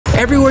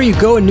Everywhere you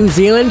go in New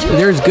Zealand,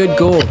 there's good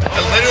gold.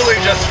 I literally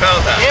just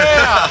found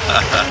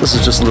that. Yeah! This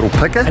is just a little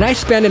picker. And I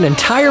spend an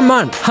entire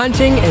month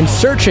hunting and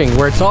searching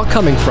where it's all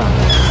coming from.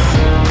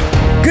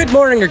 Good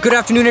morning or good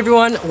afternoon,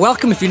 everyone.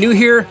 Welcome if you're new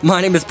here.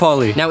 My name is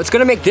Paulie. Now, it's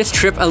gonna make this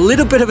trip a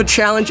little bit of a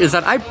challenge is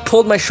that I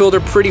pulled my shoulder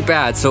pretty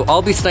bad, so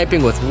I'll be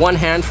sniping with one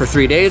hand for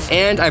 3 days,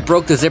 and I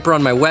broke the zipper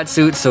on my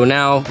wetsuit, so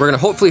now we're gonna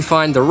hopefully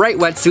find the right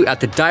wetsuit at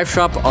the dive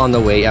shop on the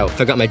way out.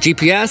 So I got my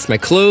GPS, my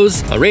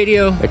clothes, a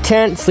radio, a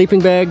tent,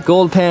 sleeping bag,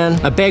 gold pan,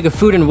 a bag of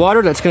food and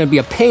water that's gonna be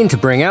a pain to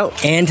bring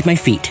out, and my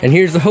feet. And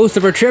here's the host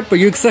of our trip. Are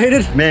you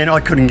excited? Man, I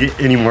couldn't get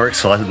any more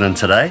excited than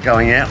today.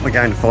 Going out, we're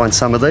going to find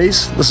some of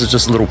these. This is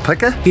just a little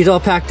picker. He's all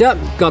packed up,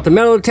 got the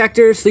metal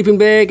detector, sleeping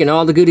bag, and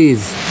all the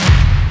goodies.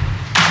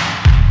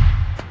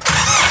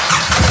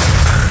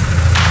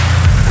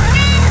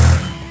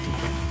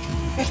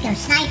 Let's go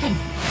sniping.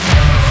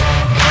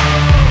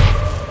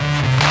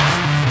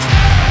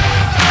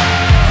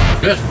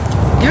 Good.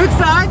 You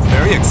excited?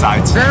 Very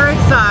excited. Very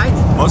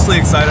excited. Mostly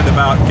excited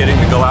about getting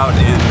to go out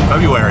in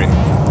February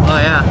Oh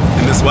yeah.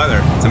 in this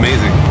weather. It's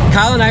amazing.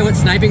 Kyle and I went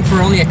sniping for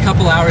only a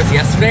couple hours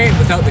yesterday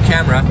without the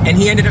camera, and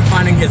he ended up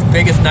finding his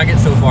biggest nugget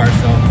so far,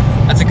 so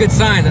that's a good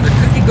sign that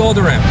there could be gold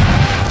around.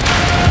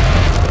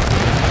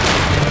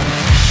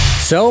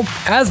 So,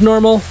 as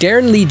normal,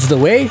 Darren leads the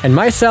way, and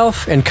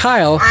myself and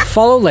Kyle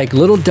follow like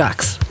little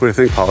ducks. What do you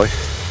think, Polly?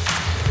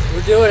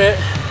 We're doing it.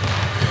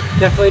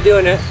 Definitely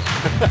doing it.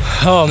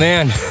 Oh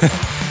man.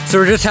 So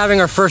we're just having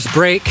our first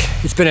break.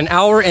 It's been an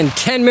hour and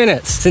 10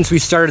 minutes since we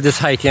started this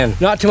hike in.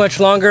 Not too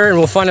much longer and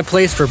we'll find a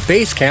place for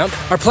base camp.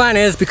 Our plan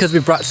is, because we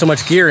brought so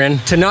much gear in,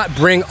 to not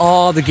bring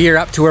all the gear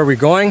up to where we're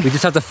going. We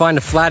just have to find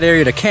a flat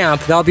area to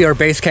camp. That'll be our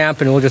base camp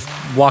and we'll just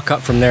walk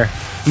up from there.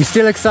 You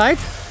still excited?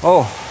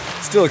 Oh,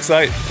 still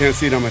excited. Can't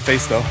see it on my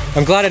face though.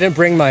 I'm glad I didn't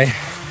bring my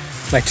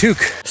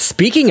toque.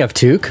 Speaking of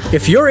toque,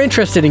 if you're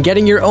interested in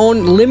getting your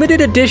own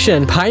limited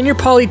edition Pioneer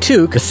Poly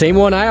toque, the same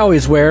one I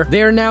always wear,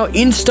 they are now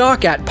in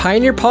stock at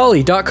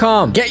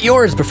pioneerpoly.com. Get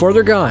yours before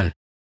they're gone.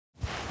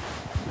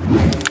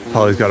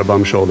 Polly's got a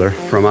bum shoulder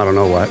from I don't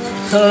know what.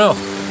 I don't know,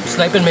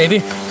 sniping maybe.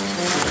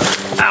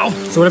 Ow!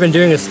 So what I've been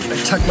doing is I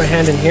tuck my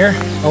hand in here,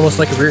 almost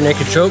like a rear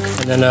naked choke,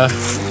 and then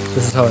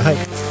this is how I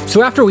hike.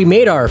 So after we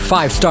made our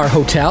 5-star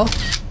hotel,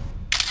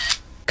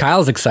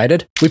 Kyle's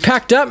excited, we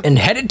packed up and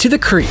headed to the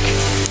creek.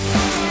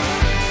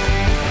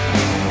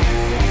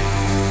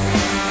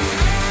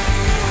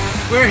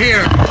 We're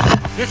here.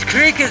 This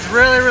creek is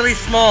really, really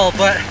small,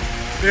 but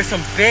there's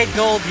some big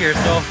gold here,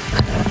 so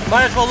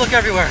might as well look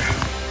everywhere.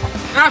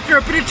 After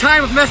a bit of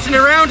time of messing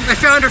around, I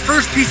found our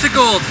first piece of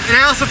gold. And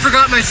I also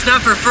forgot my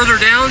snuffer further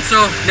down,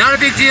 so not a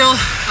big deal.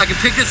 I can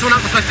pick this one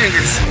up with my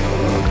fingers.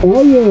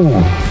 Oh yeah.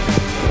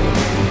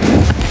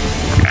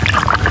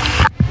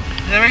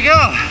 There we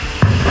go.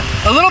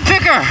 A little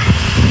picker.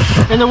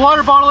 In the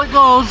water bottle it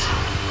goes.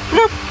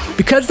 Bloop.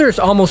 Because there's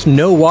almost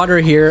no water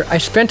here, I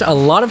spent a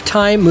lot of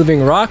time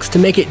moving rocks to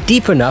make it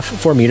deep enough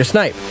for me to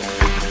snipe.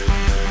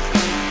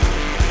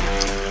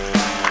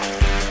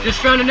 Just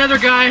found another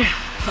guy,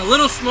 a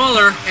little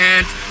smaller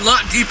and a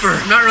lot deeper.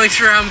 I'm not really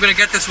sure how I'm gonna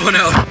get this one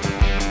out.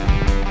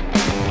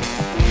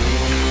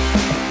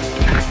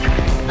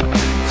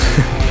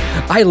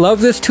 I love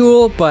this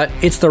tool, but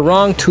it's the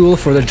wrong tool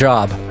for the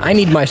job. I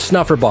need my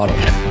snuffer bottle.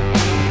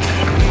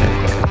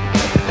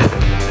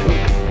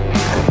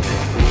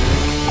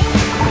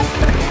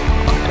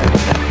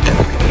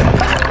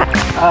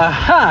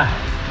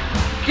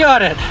 Aha!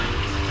 Got it!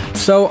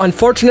 So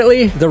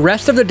unfortunately, the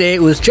rest of the day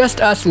was just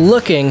us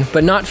looking,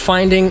 but not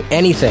finding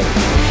anything.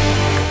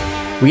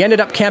 We ended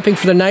up camping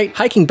for the night,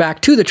 hiking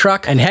back to the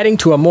truck, and heading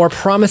to a more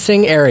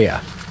promising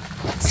area.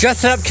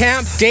 Just set up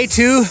camp, day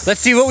 2,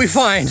 let's see what we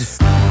find.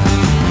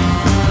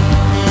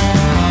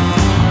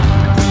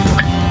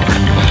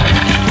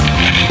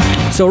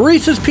 So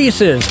Reese's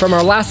Pieces from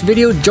our last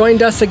video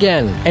joined us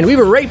again, and we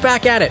were right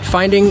back at it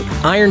finding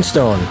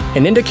ironstone,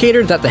 an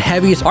indicator that the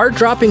heavies are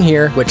dropping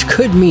here, which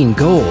could mean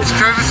gold. This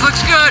crevice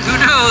looks good, who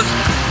knows?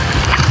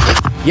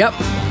 Yep,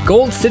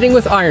 gold sitting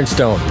with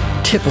ironstone,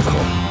 typical.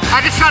 I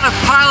just found a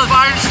pile of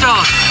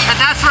ironstone, and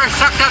that's where I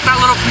sucked up that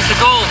little piece of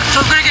gold. So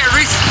I'm gonna get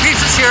Reese's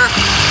Pieces here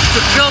to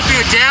build me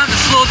a dam to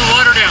slow the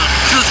water down.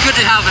 Feels good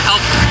to have a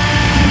helper.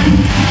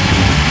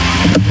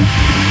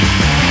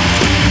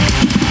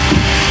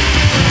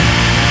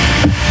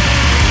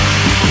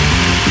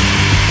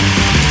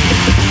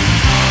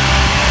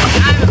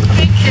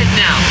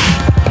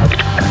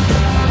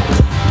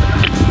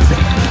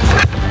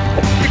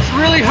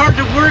 Really hard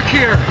to work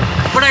here,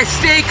 but I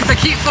stay because I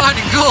keep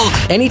finding gold.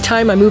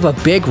 Anytime I move a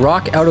big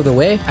rock out of the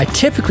way, I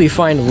typically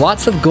find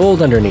lots of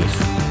gold underneath.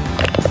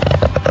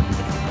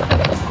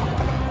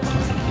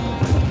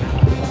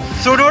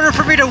 So in order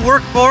for me to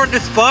work more in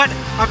this spot,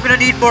 I'm gonna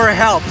need more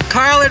help.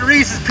 Kyle and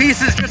Reese's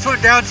Pieces just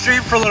went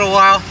downstream for a little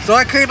while, so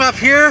I came up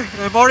here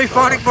and I'm already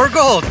finding more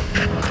gold.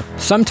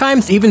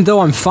 Sometimes, even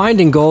though I'm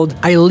finding gold,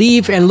 I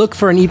leave and look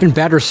for an even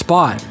better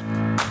spot.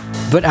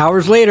 But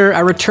hours later, I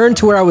return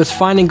to where I was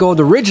finding gold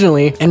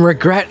originally and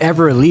regret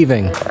ever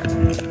leaving.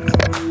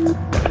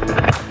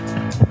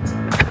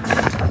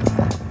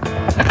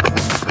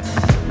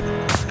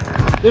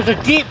 There's a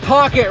deep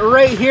pocket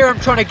right here I'm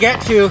trying to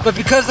get to, but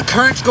because the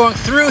current's going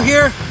through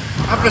here,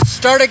 I'm gonna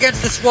start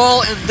against this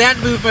wall and then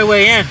move my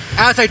way in.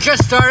 As I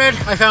just started,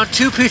 I found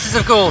 2 pieces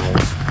of gold.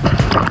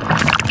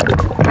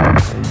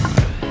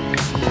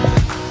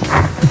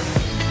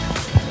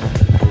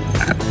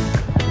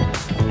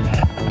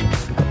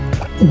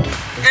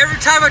 Every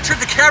time I turn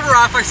the camera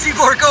off, I see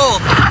more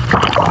gold.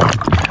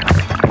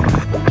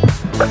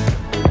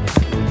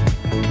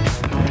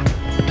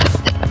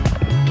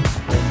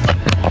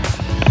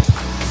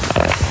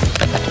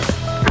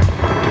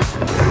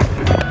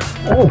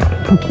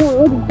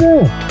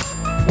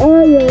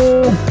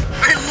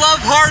 I love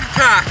hard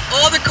pack.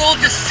 All the gold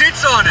just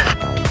sits on it.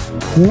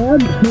 1,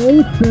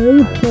 2,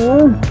 3,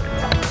 4.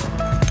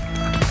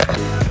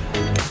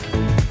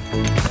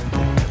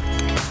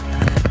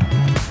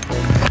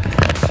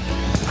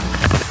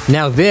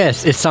 Now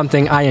this is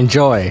something I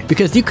enjoy,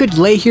 because you could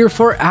lay here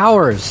for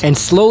hours and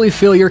slowly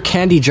fill your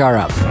candy jar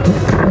up.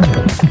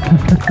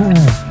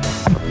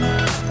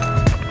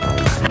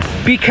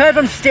 Because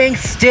I'm staying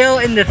still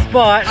in this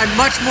spot, I'm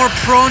much more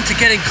prone to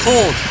getting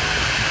cold.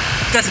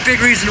 That's a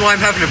big reason why I'm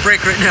having a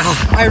break right now.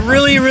 I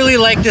really, really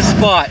like this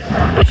spot.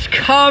 It's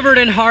covered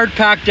in hard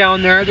pack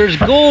down there. There's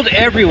gold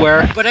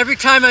everywhere, but every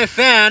time I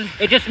fan,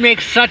 it just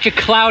makes such a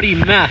cloudy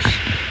mess.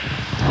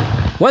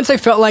 Once I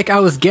felt like I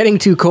was getting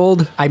too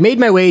cold, I made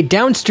my way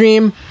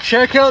downstream.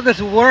 Check out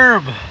this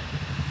worm.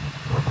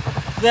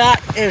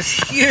 That is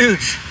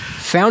huge.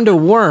 Found a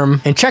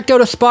worm, and checked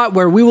out a spot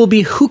where we will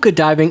be hookah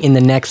diving in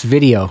the next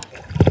video.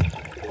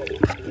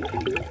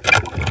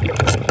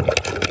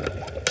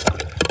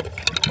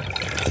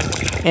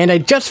 And I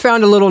just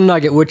found a little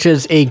nugget, which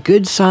is a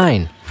good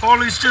sign.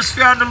 Paulie's just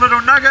found a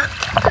little nugget.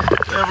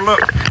 Have a look.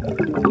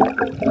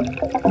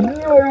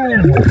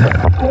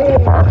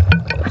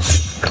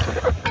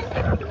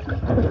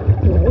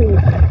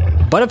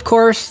 But of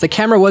course, the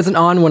camera wasn't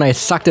on when I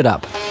sucked it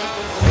up.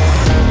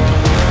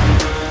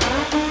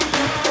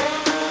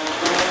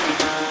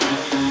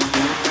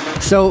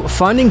 So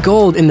finding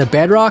gold in the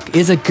bedrock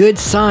is a good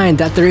sign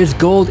that there is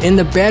gold in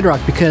the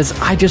bedrock, because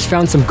I just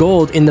found some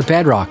gold in the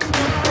bedrock.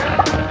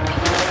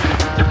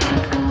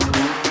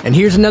 And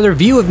here's another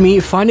view of me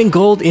finding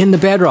gold in the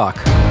bedrock.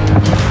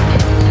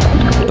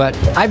 But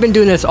I've been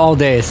doing this all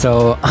day,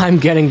 so I'm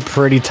getting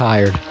pretty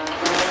tired.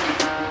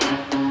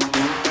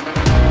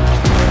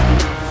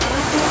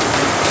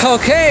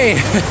 Okay,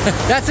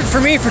 that's it for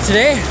me for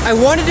today. I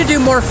wanted to do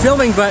more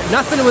filming, but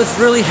nothing was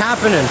really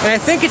happening. And I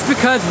think it's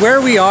because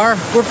where we are,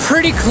 we're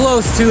pretty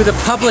close to the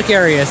public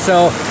area.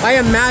 So I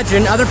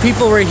imagine other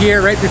people were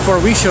here right before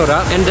we showed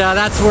up, and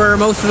that's where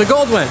most of the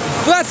gold went.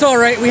 But that's all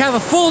right. We have a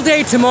full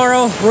day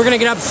tomorrow. We're gonna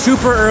get up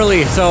super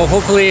early, so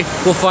hopefully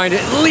we'll find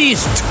at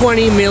least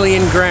 20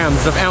 million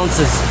grams of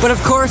ounces. But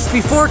of course,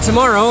 before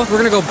tomorrow, we're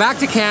gonna go back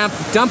to camp,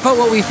 dump out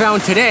what we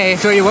found today,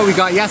 show you what we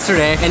got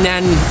yesterday, and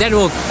then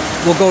we'll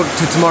go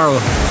to tomorrow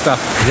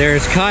stuff.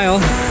 There's Kyle.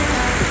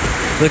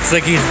 Looks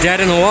like he's dead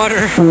in the water.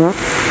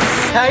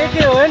 How you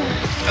doing?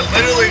 I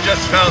literally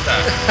just found that.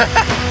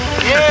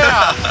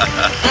 Yeah.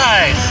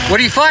 Nice. What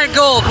do you find?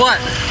 Gold? What?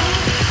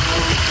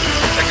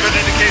 That could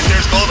indicate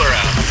there's gold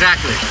around.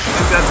 Exactly. I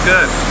think that's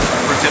good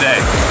for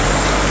today.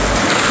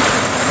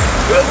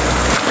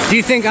 Do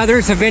you think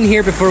others have been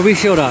here before we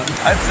showed up?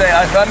 I'd say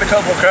I found a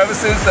couple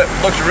crevices that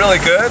looked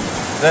really good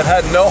that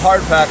had no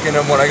hard pack in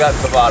them when I got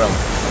to the bottom.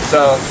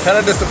 So kind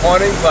of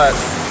disappointing, but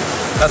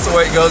that's the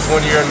way it goes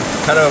when you're in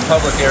kind of a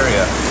public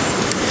area.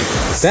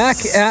 Back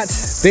at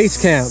base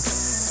camp,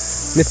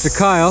 Mr.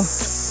 Kyle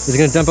is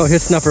going to dump out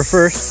his snuffer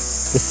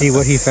first to see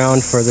what he found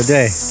for the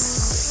day.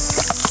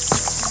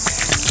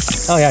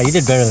 Oh yeah, you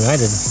did better than I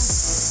did.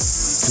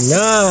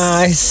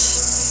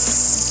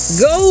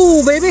 Nice. Go,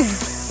 baby.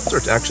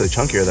 Those are actually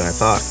chunkier than I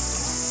thought.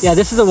 Yeah,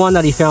 this is the one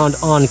that he found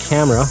on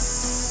camera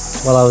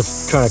while I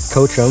was trying to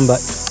coach him,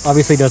 but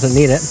obviously doesn't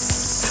need it.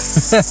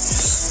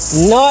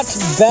 Not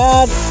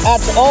bad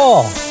at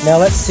all. Now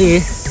let's see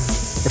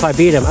if I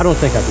beat him. I don't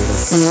think I beat him.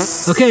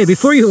 Okay,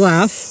 before you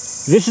laugh,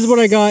 this is what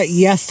I got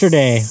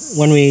yesterday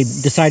when we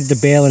decided to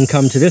bail and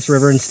come to this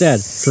river instead.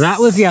 So that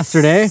was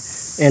yesterday,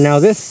 and now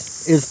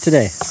this is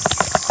today.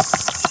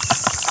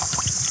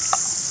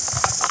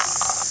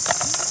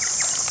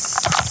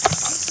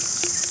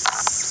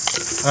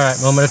 All right,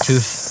 moment of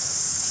truth.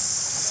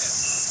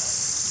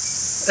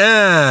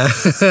 I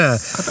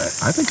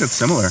think it's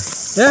similar.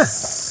 Yeah.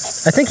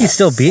 I think you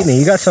still beat me.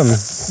 You got some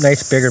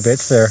nice bigger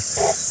bits there,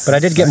 but I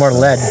did get more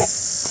lead.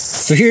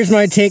 So here's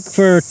my take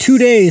for 2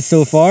 days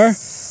so far.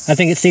 I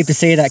think it's safe to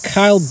say that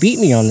Kyle beat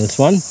me on this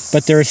one,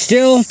 but there's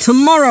still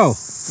tomorrow.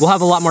 We'll have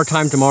a lot more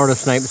time tomorrow to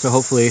snipe, so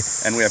hopefully.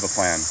 And we have a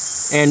plan.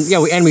 And yeah,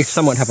 we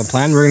somewhat have a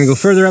plan. We're gonna go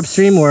further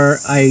upstream where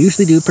I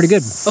usually do pretty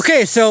good.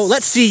 Okay, so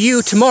let's see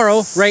you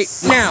tomorrow right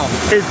now.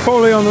 It's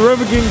Paulie on the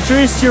river getting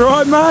chased. You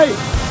right, mate?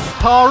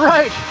 All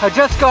right, I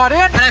just got in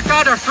and I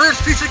found our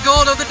first piece of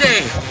gold of the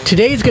day.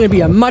 Today's gonna be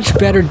a much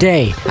better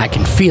day. I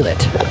can feel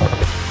it.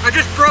 I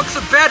just broke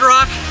some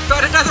bedrock,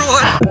 got another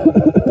one.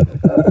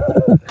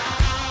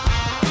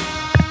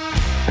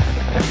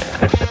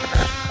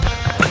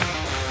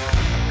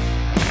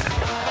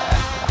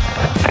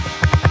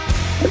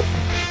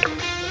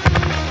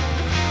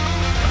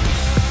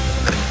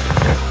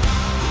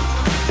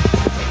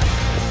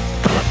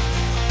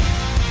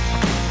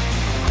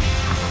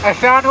 I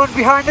found one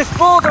behind this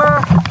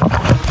boulder.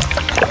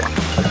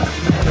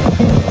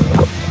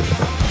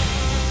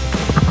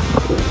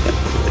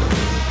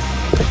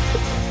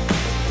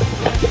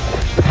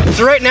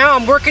 So right now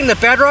I'm working the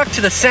bedrock to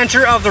the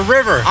center of the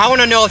river. I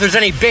want to know if there's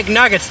any big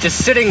nuggets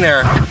just sitting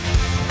there.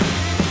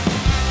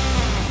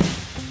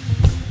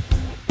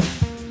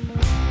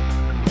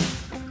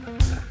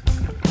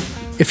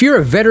 If you're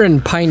a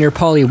veteran Pioneer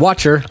Poly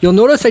watcher, you'll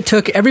notice I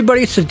took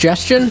everybody's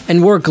suggestion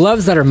and wore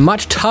gloves that are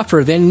much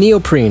tougher than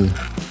neoprene.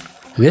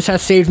 This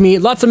has saved me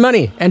lots of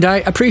money, and I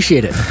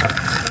appreciate it.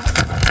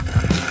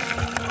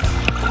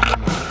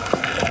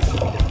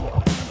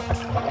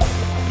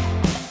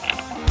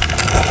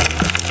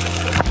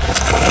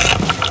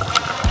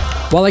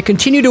 While I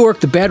continued to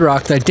work the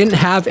bedrock that didn't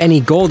have any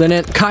gold in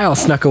it, Kyle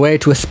snuck away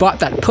to a spot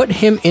that put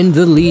him in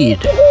the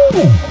lead.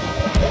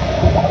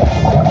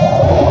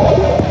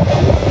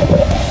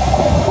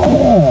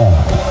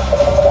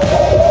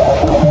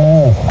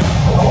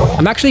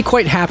 I'm actually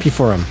quite happy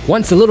for him.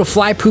 Once a little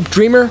fly poop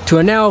dreamer to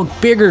a now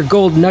bigger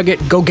gold nugget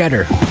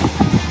go-getter.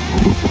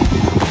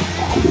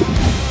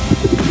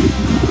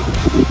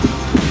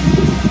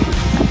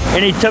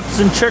 Any tips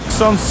and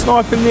tricks on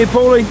sniping there,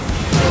 Paulie?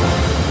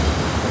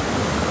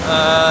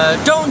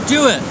 Don't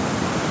do it.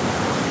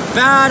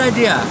 Bad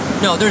idea.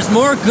 No, there's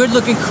more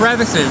good-looking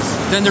crevices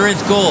than there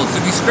is gold. So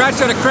if you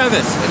scratch out a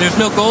crevice and there's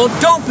no gold,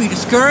 don't be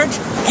discouraged.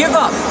 Give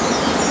up.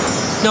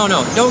 No,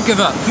 don't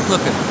give up. Keep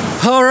looking.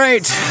 All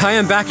right, I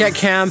am back at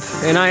camp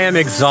and I am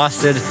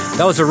exhausted.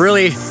 That was a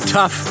really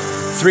tough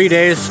 3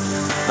 days.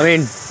 I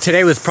mean,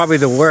 today was probably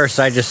the worst.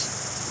 I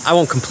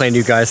won't complain to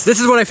you guys. This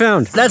is what I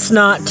found. That's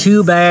not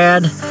too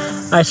bad.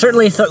 I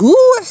certainly thought,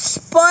 ooh, a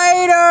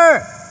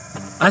spider!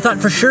 I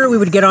thought for sure we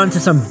would get onto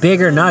some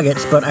bigger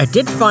nuggets, but I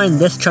did find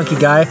this chunky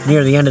guy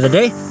near the end of the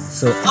day.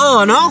 So,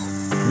 oh no,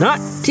 not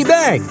too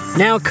bad.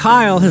 Now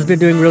Kyle has been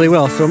doing really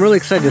well, so I'm really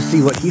excited to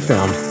see what he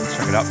found.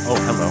 Check it out. Oh,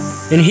 hello.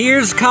 And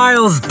here's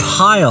Kyle's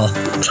pile.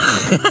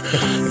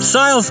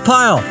 Kyle's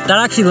pile. That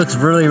actually looks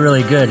really,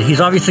 really good.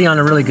 He's obviously on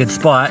a really good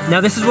spot.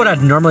 Now this is what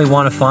I'd normally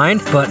want to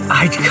find, but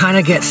I kind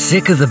of get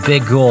sick of the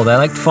big gold. I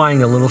like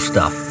finding the little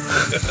stuff.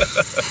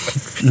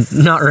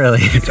 Not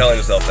really. You're telling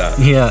yourself that.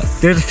 Yeah.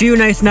 There's a few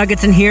nice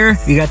nuggets in here.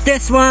 You got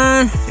this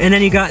one, and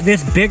then you got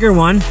this bigger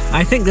one.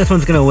 I think this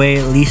one's gonna weigh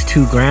at least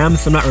 2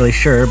 grams. I'm not really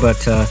sure,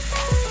 but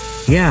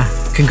yeah.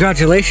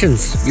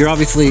 Congratulations. You're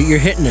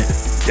hitting it.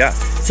 Yeah.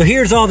 So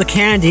here's all the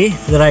candy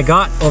that I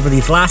got over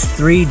these last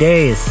 3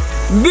 days.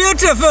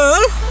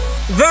 Beautiful!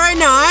 Very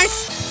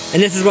nice!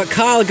 And this is what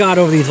Kyle got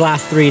over these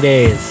last 3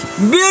 days.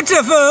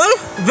 Beautiful!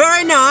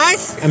 Very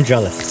nice! I'm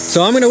jealous.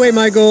 So I'm gonna weigh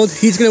my gold,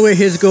 he's gonna weigh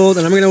his gold,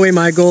 and I'm gonna weigh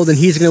my gold, and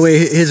he's gonna weigh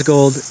his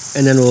gold,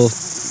 and then we'll,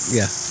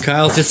 yeah.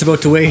 Kyle's just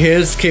about to weigh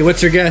his. Okay,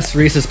 what's your guess,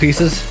 Reese's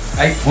Pieces?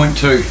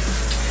 8.2.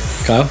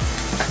 Kyle?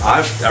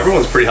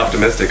 Everyone's pretty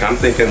optimistic. I'm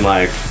thinking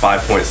like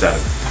 5.7.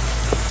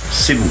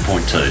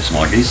 7.2 is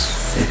my guess.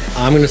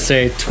 I'm gonna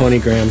say 20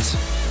 grams.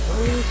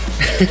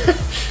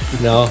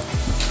 No,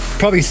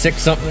 probably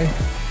 6 something.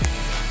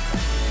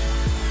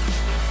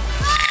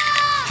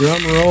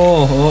 Drum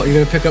roll. Oh, you're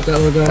gonna pick up that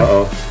little guy.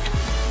 Uh-oh.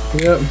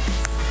 Yep.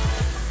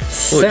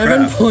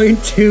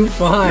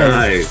 7.25.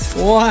 Nice.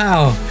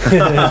 Wow.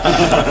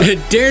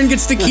 Darren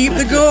gets to keep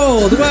the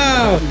gold.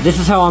 Wow. This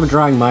is how I'm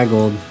drawing my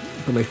gold.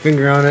 Put my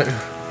finger on it.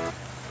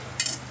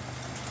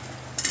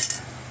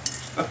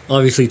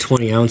 Obviously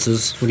 20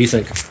 ounces. What do you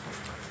think?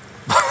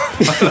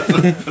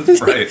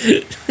 That's right.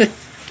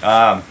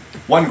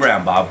 1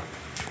 gram, Bob.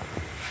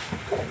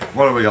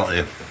 What have we got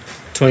there?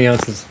 20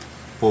 ounces.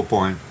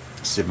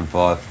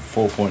 4.75.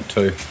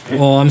 4.2.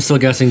 Well, I'm still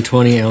guessing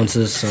 20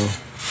 ounces, so.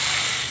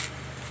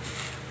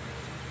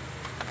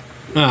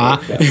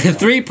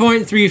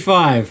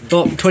 3.35.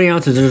 Well, 20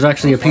 ounces. There's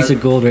actually a piece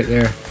of gold right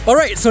there.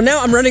 Alright, so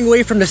now I'm running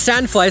away from the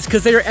sandflies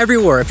because they are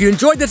everywhere. If you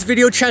enjoyed this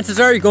video, chances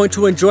are you're going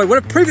to enjoy what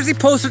I've previously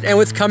posted and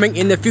what's coming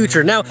in the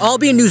future. Now, I'll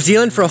be in New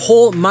Zealand for a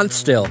whole month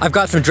still. I've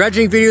got some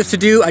dredging videos to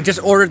do. I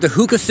just ordered the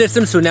hookah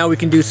system, so now we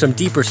can do some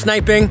deeper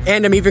sniping.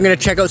 And I'm even going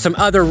to check out some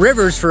other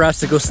rivers for us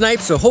to go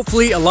snipe, so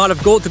hopefully a lot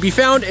of gold to be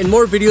found and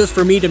more videos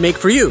for me to make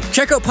for you.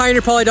 Check out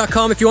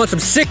pioneerpoly.com if you want some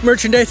sick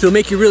merchandise that'll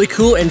make you really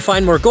cool and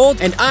find more gold.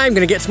 And I'm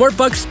going to get some more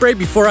bug spray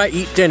before I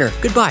eat dinner.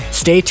 Goodbye.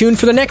 Stay tuned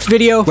for the next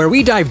video where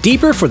we dive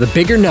deeper for the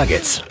bigger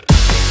nuggets.